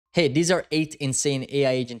Hey, these are 8 insane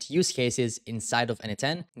AI agent use cases inside of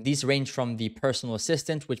N8N. These range from the personal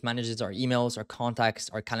assistant, which manages our emails, our contacts,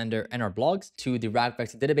 our calendar, and our blogs, to the RAG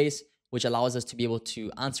vector database, which allows us to be able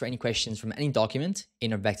to answer any questions from any document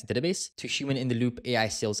in our vector database, to human in the loop AI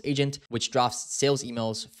sales agent, which drafts sales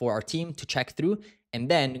emails for our team to check through. And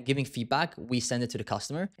then giving feedback, we send it to the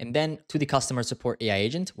customer, and then to the customer support AI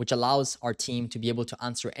agent, which allows our team to be able to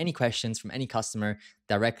answer any questions from any customer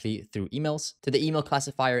directly through emails, to the email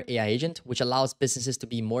classifier AI agent, which allows businesses to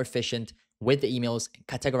be more efficient with the emails,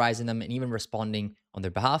 categorizing them and even responding on their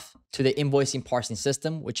behalf, to the invoicing parsing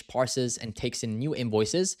system, which parses and takes in new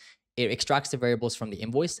invoices. It extracts the variables from the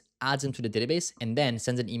invoice, adds them to the database, and then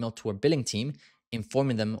sends an email to our billing team,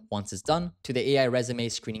 informing them once it's done, to the AI resume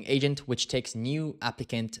screening agent, which takes new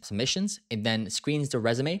applicant submissions and then screens the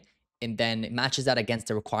resume and then matches that against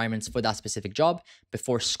the requirements for that specific job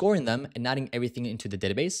before scoring them and adding everything into the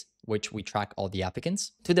database, which we track all the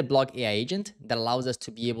applicants, to the blog AI agent that allows us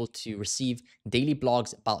to be able to receive daily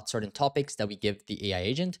blogs about certain topics that we give the AI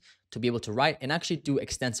agent to be able to write and actually do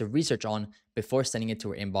extensive research on before sending it to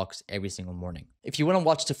our inbox every single morning. If you want to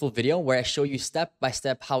watch the full video where I show you step by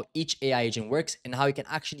step how each AI agent works and how it can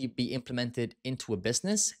actually be implemented into a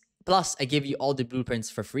business, plus I give you all the blueprints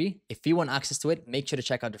for free. If you want access to it, make sure to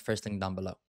check out the first link down below.